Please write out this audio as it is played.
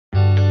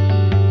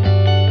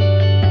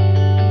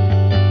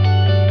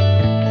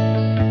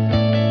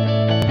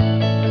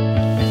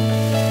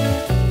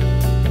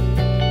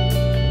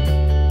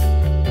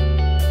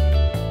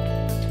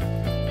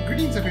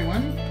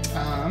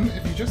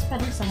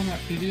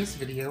previous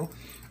video,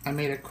 I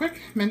made a quick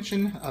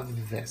mention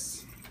of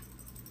this.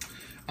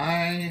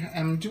 I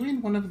am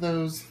doing one of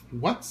those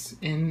what's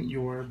in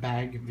your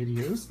bag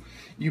videos.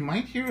 You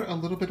might hear a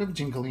little bit of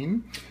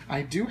jingling.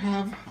 I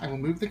will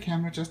move the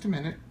camera just a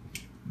minute.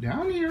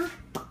 Down here,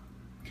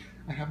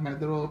 I have my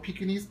little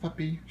Pekingese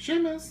puppy,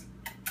 Seamus.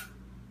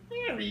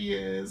 There he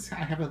is.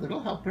 I have a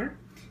little helper.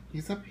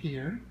 He's up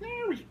here.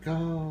 There we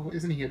go.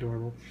 Isn't he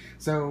adorable?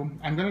 So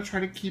I'm going to try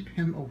to keep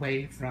him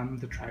away from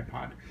the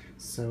tripod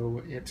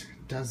so it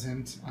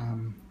doesn't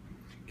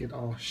get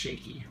all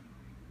shaky.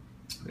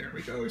 There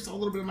we go. You saw a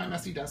little bit of my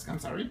messy desk. I'm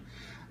sorry.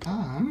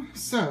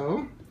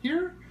 So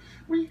here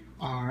we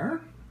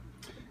are.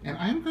 And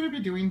I'm going to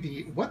be doing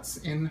the what's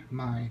in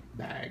my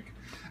bag.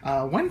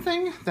 One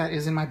thing that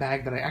is in my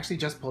bag that I actually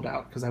just pulled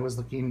out because I was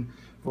looking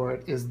for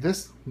it is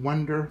this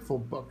wonderful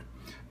book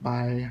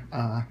by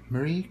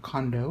Marie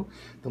Kondo,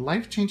 The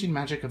Life-Changing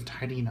Magic of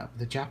Tidying Up,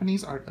 The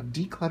Japanese Art of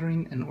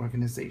Decluttering and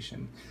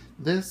Organization.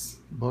 This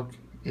book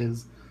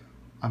is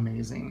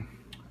amazing.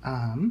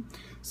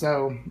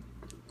 So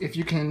if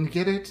you can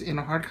get it in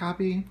a hard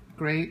copy,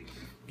 great.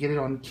 Get it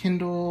on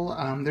Kindle.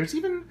 There's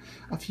even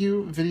a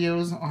few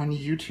videos on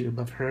YouTube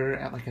of her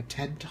at like a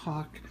TED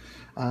Talk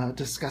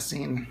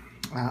discussing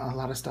a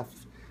lot of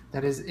stuff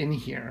that is in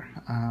here,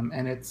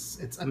 and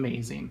it's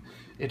amazing.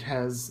 It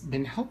has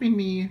been helping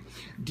me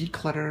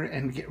declutter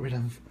and get rid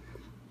of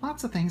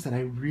lots of things that I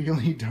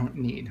really don't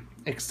need,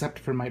 except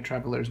for my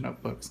traveler's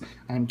notebooks.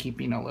 I'm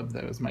keeping all of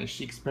those. My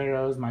chic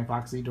sparrows, my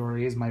Foxy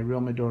dories, my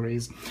real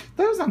Midori's.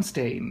 Those I'm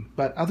staying,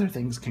 but other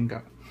things can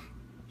go.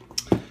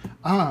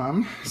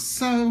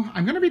 So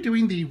I'm going to be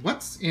doing the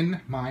what's in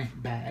my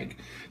bag.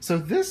 So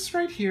this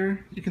right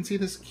here, you can see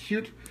this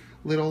cute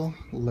little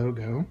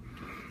logo.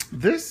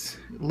 This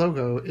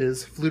logo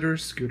is Fluter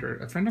Scooter.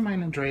 A friend of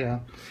mine,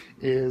 Andrea,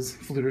 is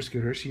Fluter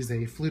Scooter. She's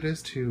a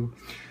flutist who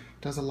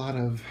does a lot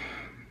of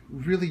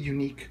really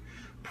unique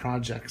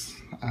projects,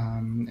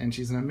 and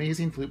she's an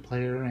amazing flute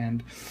player,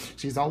 and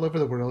she's all over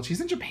the world. She's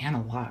in Japan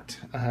a lot,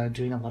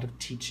 doing a lot of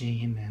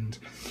teaching and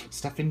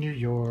stuff in New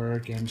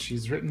York, and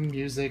she's written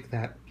music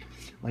that,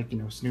 like, you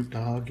know, Snoop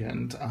Dogg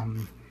and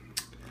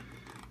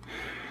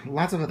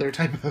lots of other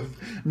type of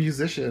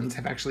musicians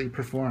have actually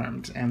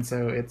performed. And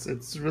so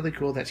it's really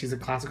cool that she's a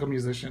classical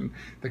musician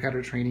that got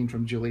her training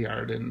from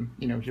Juilliard, and,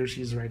 you know, here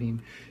she's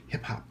writing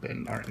hip-hop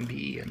and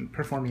R&B and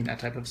performing that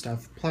type of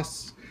stuff,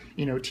 plus,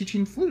 you know,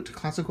 teaching flute,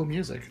 classical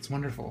music. It's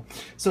wonderful.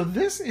 So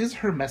this is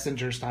her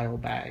messenger style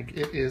bag.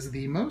 It is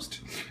the most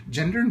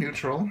gender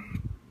neutral.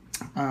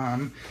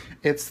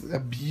 It's a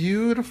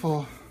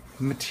beautiful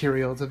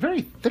material. It's a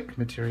very thick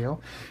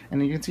material,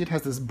 and you can see it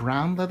has this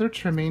brown leather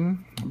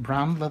trimming,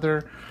 brown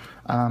leather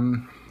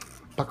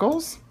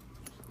buckles,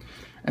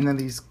 and then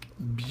these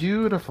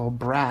beautiful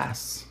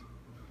brass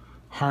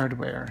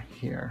hardware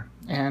here.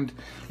 And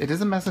it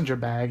is a messenger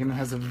bag, and it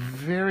has a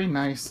very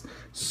nice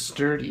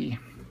sturdy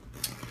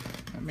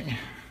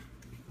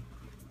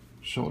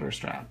shoulder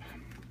strap,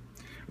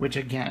 which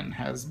again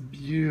has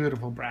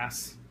beautiful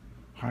brass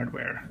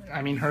hardware.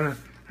 I mean, her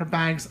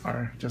bags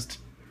are just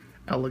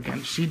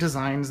elegant. She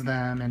designs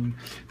them, and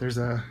there's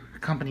a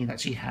company that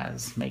she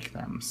has make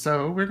them.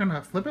 So we're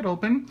gonna flip it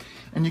open,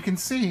 and you can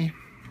see,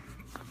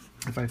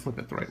 if I flip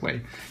it the right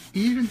way,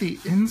 even the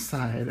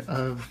inside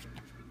of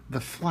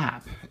the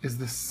flap is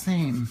the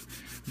same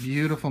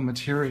beautiful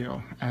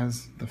material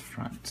as the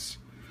front.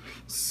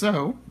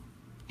 So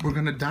we're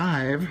gonna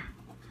dive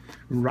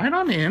right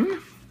on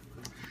in,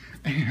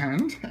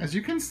 and as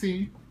you can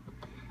see,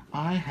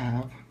 I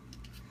have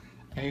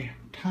a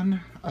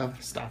ton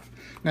of stuff.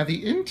 Now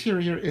the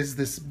interior is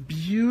this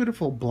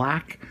beautiful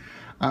black,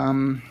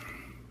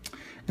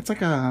 it's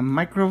like a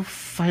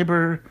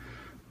microfiber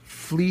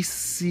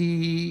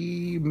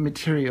fleecy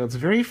material. It's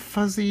very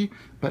fuzzy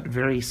but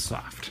very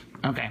soft.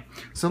 Okay,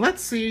 so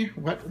let's see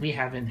what we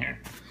have in here.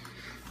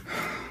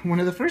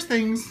 One of the first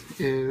things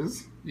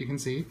is, you can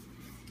see,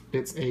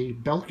 it's a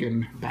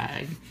Belkin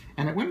bag,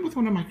 and it went with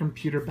one of my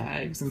computer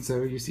bags, and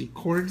so you see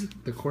chords,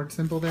 the chord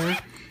symbol there,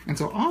 and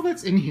so all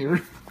that's in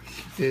here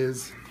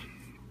is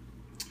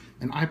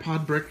an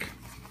iPod brick.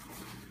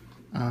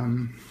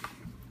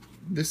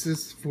 This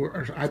is for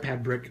our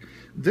iPad brick.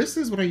 This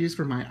is what I use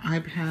for my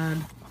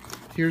iPad.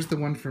 Here's the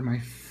one for my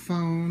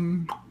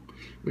phone,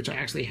 which I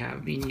actually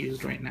have being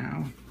used right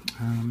now.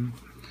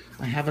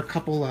 I have a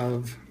couple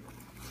of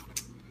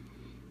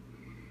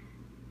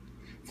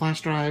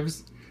flash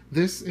drives.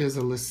 This is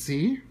a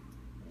Licorice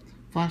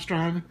flash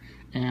drive,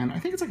 and I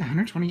think it's like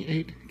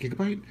 128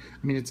 gigabyte.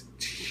 I mean, it's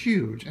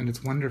huge and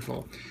it's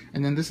wonderful.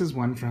 And then this is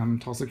one from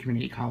Tulsa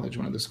Community College,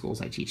 one of the schools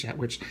I teach at,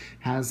 which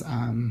has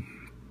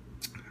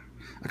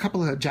a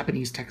couple of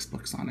Japanese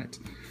textbooks on it.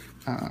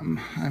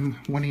 I'm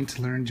wanting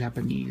to learn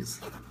Japanese,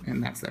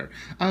 and that's there.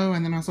 Oh,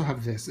 and then I also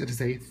have this. It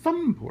is a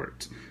thumb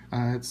port.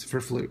 It's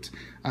for flute.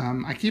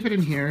 I keep it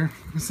in here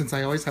since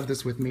I always have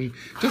this with me,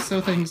 just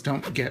so things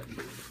don't get,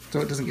 so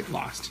it doesn't get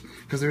lost,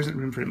 because there isn't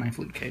room for it in my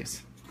flute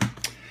case.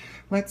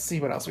 Let's see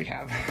what else we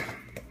have.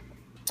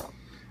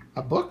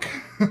 a book,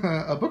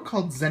 a book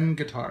called Zen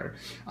Guitar.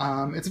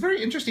 It's a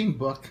very interesting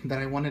book that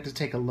I wanted to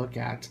take a look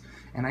at,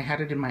 and I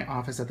had it in my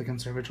office at the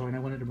conservatory, and I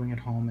wanted to bring it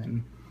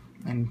home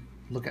and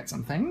look at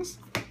some things.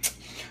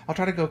 I'll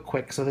try to go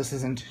quick so this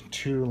isn't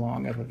too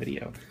long of a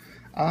video.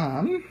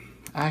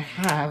 I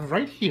have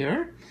right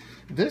here,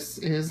 this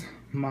is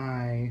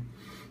my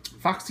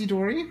Foxy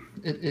dory.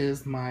 It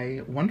is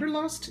my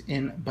Wanderlust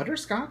in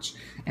Butterscotch,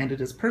 and it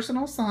is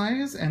personal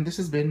size, and this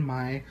has been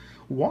my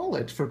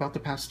wallet for about the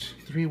past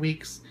 3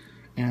 weeks,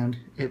 and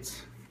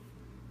it's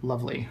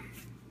lovely.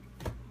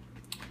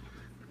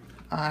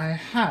 I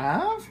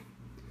have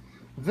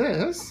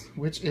this,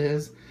 which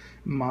is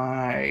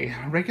my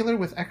regular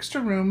with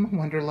extra room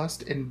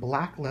Wanderlust in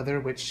black leather,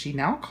 which she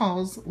now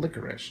calls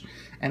Licorice.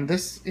 And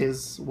this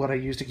is what I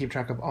use to keep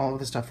track of all of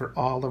the stuff for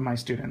all of my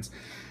students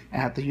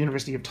at the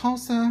University of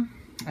Tulsa,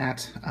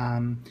 at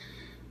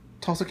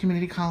Tulsa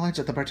Community College,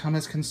 at the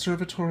Barthelmess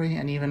Conservatory,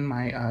 and even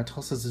my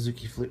Tulsa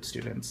Suzuki flute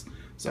students.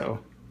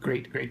 So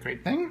great, great,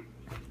 great thing.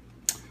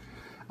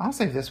 I'll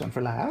save this one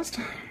for last.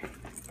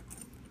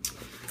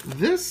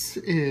 This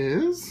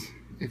is,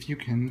 if you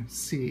can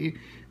see,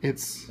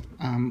 it's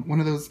one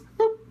of those,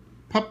 oh,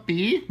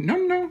 puppy,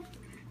 no,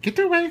 get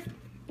away.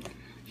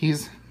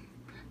 He's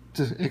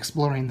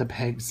exploring the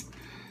pegs.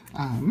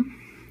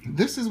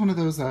 This is one of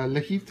those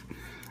Lihit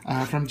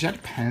from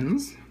Jet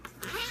pens,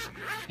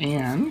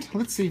 and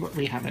let's see what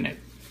we have in it.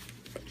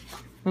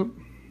 Oh,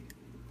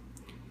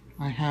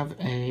 I have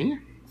a,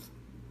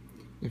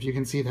 if you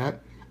can see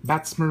that,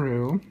 Badtz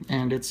Maru,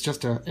 and it's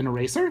just an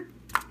eraser.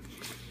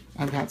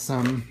 I've got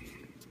some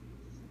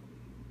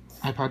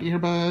iPod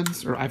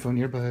earbuds, or iPhone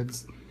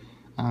earbuds,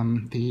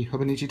 the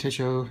Hobonichi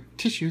Toshio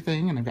tissue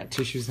thing, and I've got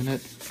tissues in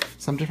it,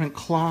 some different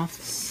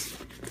cloths,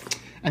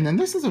 and then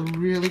this is a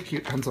really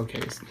cute pencil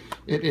case.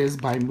 It is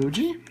by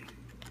Muji,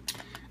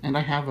 and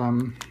I have,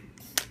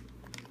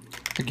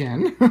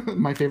 again,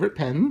 my favorite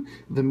pen,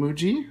 the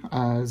Muji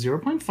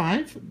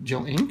 0.5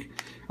 gel ink.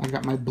 I've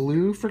got my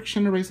blue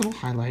friction erasable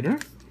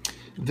highlighter.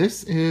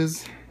 This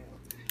is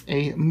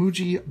a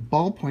Muji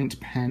ballpoint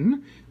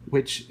pen,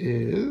 which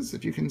is,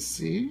 if you can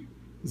see,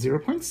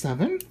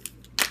 0.7.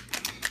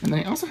 And then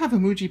I also have a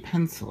Muji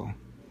pencil,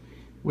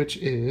 which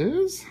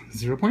is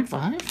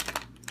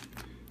 0.5,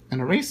 an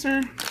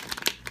eraser,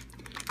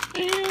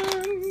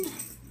 and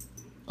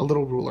a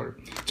little ruler.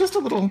 Just a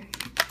little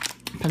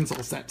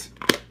pencil set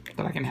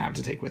that I can have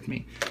to take with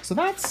me. So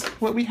that's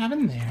what we have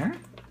in there.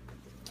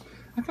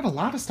 I've got a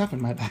lot of stuff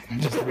in my bag, I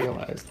just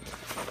realized.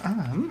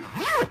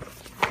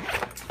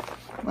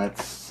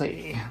 Let's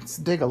see. Let's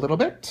dig a little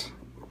bit.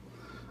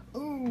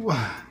 Ooh,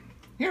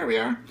 here we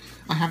are.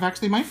 I have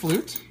actually my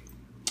flute.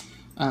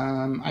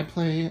 I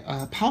play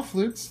Powell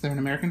Flutes. They're an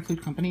American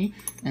flute company,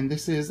 and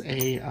this is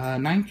a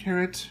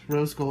 9-carat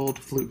rose gold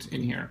flute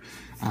in here.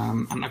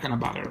 I'm not going to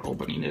bother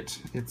opening it.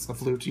 It's a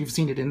flute. You've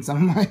seen it in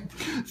some of my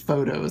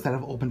photos that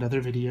I've opened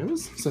other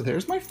videos. So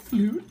there's my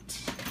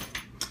flute.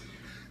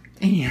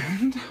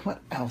 And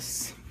what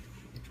else?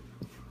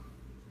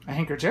 A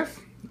handkerchief.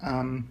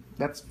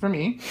 That's for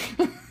me.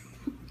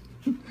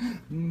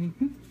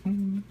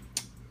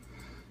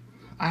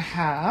 I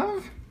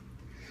have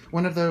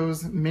one of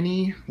those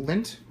mini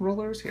lint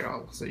rollers. Here,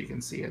 so you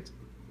can see it.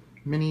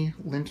 Mini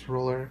lint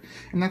roller.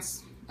 And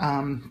that's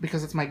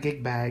because it's my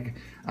gig bag.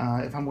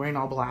 If I'm wearing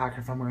all black,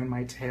 or if I'm wearing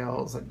my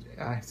tails,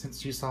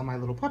 since you saw my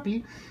little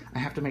puppy, I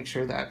have to make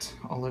sure that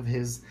all of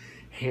his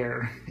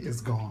hair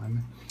is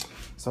gone.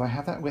 So I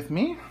have that with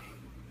me.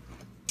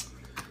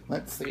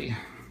 Let's see.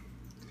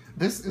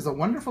 This is a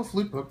wonderful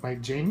flute book by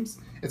James.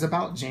 It's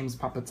about James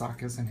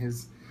Pappoutsakis and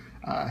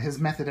his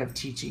method of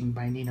teaching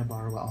by Nina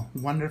Barwell.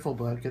 Wonderful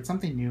book. It's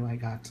something new I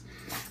got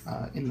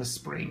in the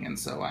spring, and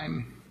so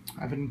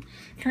I've been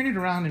carrying it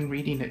around and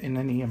reading it in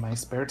any of my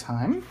spare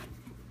time.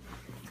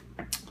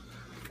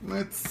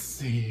 Let's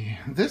see.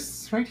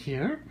 This right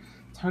here,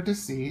 it's hard to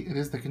see. It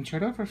is the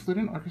Concerto for Flute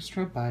and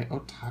Orchestra by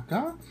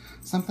Otaka,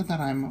 something that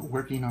I'm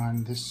working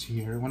on this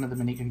year, one of the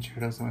many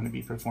concertos I'm going to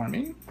be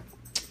performing.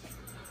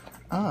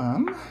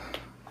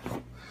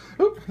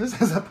 Oop, this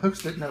has a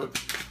post-it note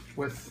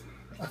with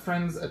a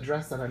friend's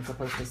address that I'm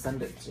supposed to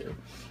send it to.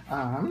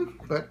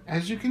 But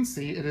as you can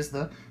see, it is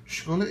the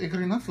Shkola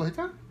Igrina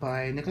Flöte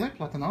by Nikolai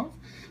Platonov.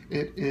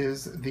 It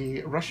is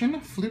the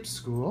Russian flute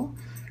school,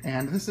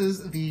 and this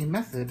is the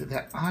method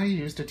that I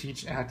use to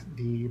teach at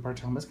the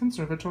Barthelmess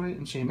Conservatory.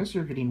 And Seamus,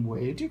 you're getting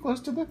way too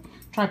close to the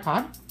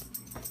tripod.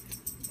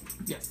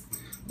 Yes,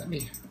 let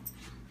me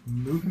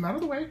move him out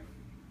of the way.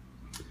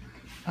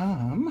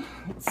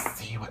 Let's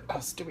see, what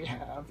else do we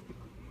have?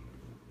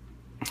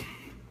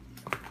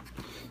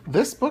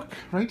 This book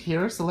right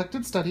here,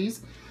 Selected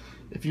Studies.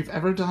 If you've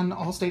ever done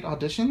all-state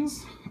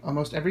auditions,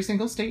 almost every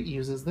single state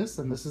uses this,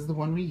 and this is the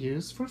one we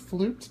use for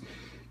flute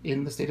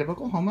in the state of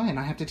Oklahoma, and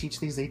I have to teach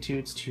these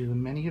etudes to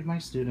many of my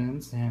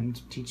students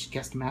and teach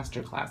guest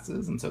master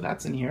classes, and so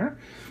that's in here.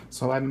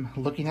 So I'm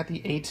looking at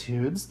the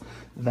etudes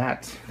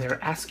that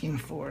they're asking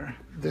for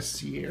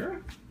this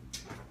year.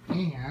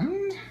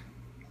 And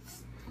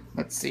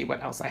let's see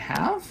what else I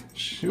have.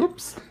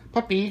 Oops,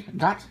 puppy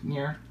got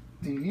near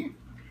the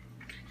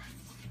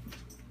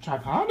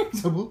tripod,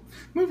 so we'll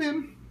move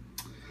in.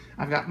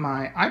 I've got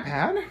my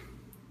iPad,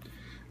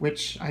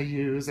 which I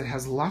use. It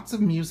has lots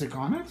of music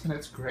on it, and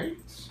it's great.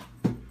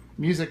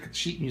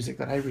 Sheet music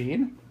that I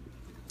read.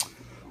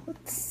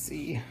 Let's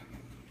see.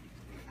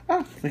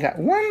 Oh, we got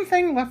one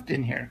thing left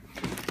in here,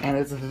 and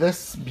it's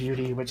this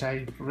beauty, which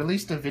I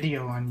released a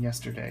video on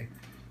yesterday.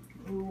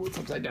 Oh, it's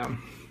upside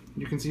down.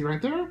 You can see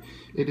right there,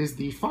 it is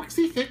the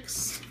Foxy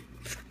Fix,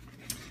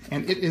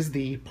 and it is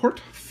the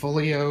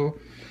Portfolio.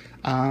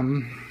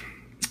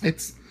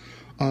 It's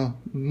a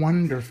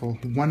wonderful,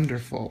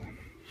 wonderful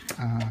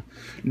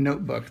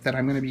notebook that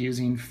I'm going to be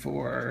using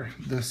for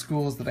the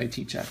schools that I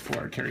teach at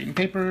for carrying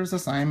papers,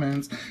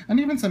 assignments, and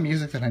even some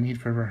music that I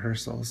need for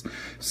rehearsals.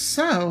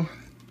 So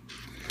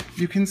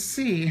you can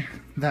see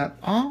that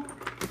all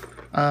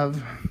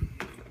of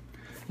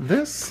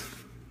this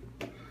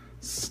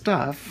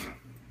stuff,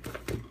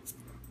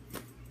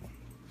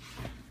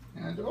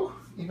 and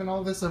even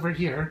all this over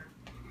here,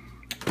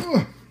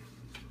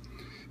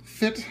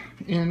 fit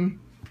in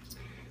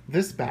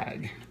this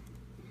bag.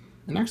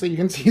 And actually you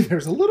can see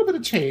there's a little bit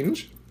of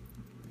change.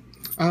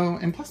 Oh,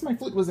 and plus my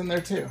flute was in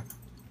there too.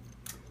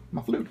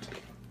 My flute.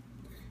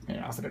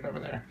 Here, I'll set it over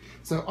there.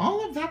 So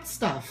all of that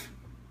stuff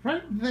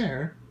right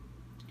there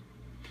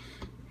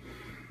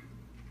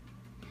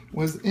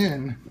was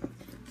in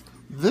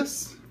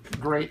this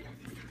great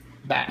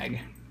bag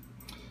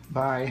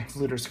by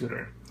Fluter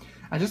Scooter.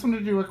 I just wanted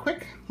to do a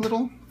quick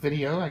little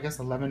video, I guess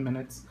 11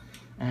 minutes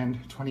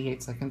and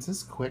 28 seconds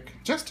is quick,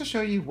 just to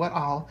show you what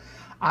all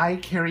I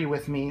carry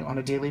with me on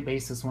a daily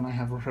basis when I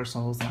have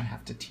rehearsals and I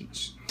have to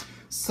teach.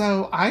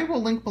 So I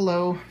will link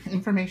below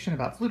information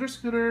about Fluter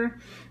Scooter,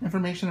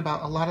 information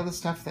about a lot of the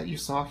stuff that you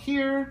saw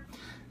here,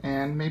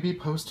 and maybe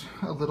post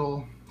a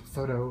little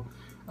photo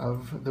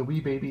of the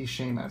wee baby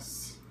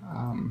Seamus.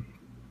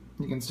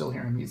 You can still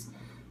hear him, he's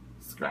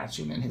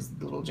scratching and his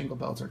little jingle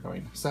bells are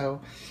going.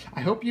 So I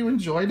hope you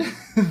enjoyed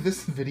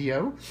this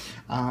video.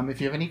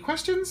 If you have any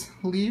questions,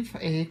 leave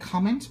a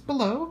comment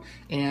below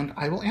and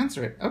I will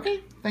answer it.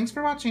 Okay, thanks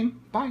for watching.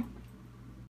 Bye.